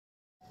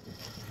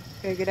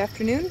Very good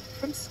afternoon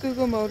from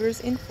Scougall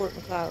Motors in Fort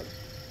Macleod.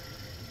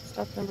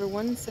 Stock number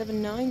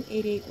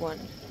 179881.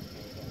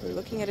 We're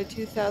looking at a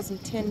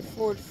 2010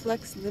 Ford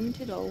Flex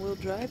Limited all-wheel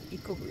drive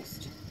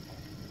EcoBoost.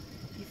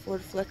 The Ford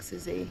Flex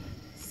is a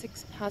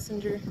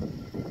 6-passenger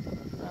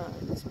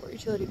sport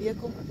utility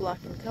vehicle, black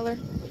in color.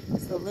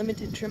 It's the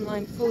limited trim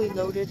line, fully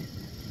loaded.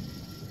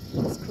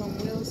 It's chrome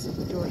wheels,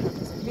 door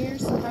handles and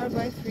mirrors, powered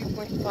by a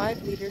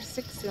 3.5-liter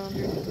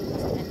 6-cylinder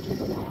EcoBoost engine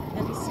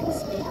and a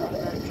 6-speed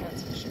automatic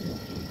transmission.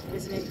 It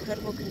is in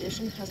incredible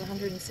condition, has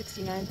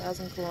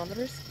 169,000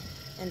 kilometers,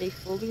 and a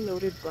fully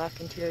loaded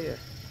black interior.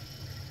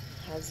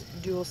 Has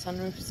dual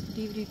sunroofs,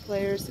 DVD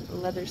players,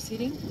 leather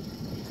seating.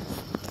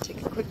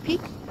 Take a quick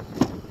peek.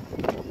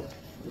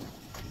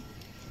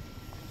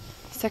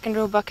 Second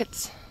row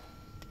buckets,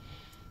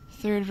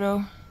 third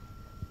row,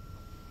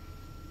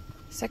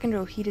 second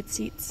row heated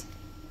seats.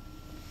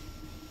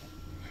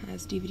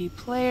 Has DVD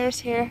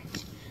players here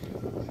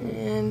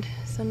and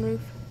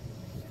sunroof.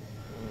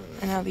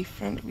 And now the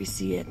front, we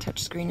see a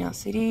touchscreen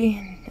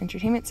LCD,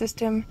 entertainment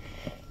system,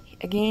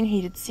 again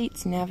heated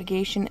seats,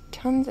 navigation,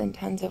 tons and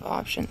tons of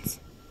options.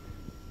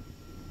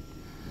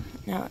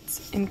 Now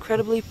it's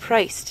incredibly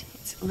priced.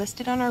 It's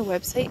listed on our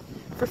website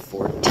for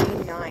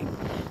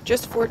 $14,900.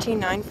 Just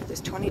 $14,900 for this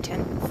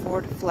 2010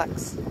 Ford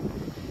Flex.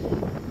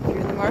 If you're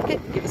in the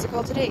market, give us a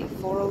call today,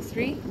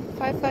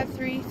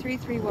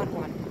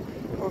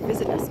 403-553-3311, or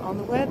visit us on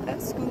the web at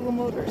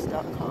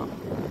scougallmotors.com.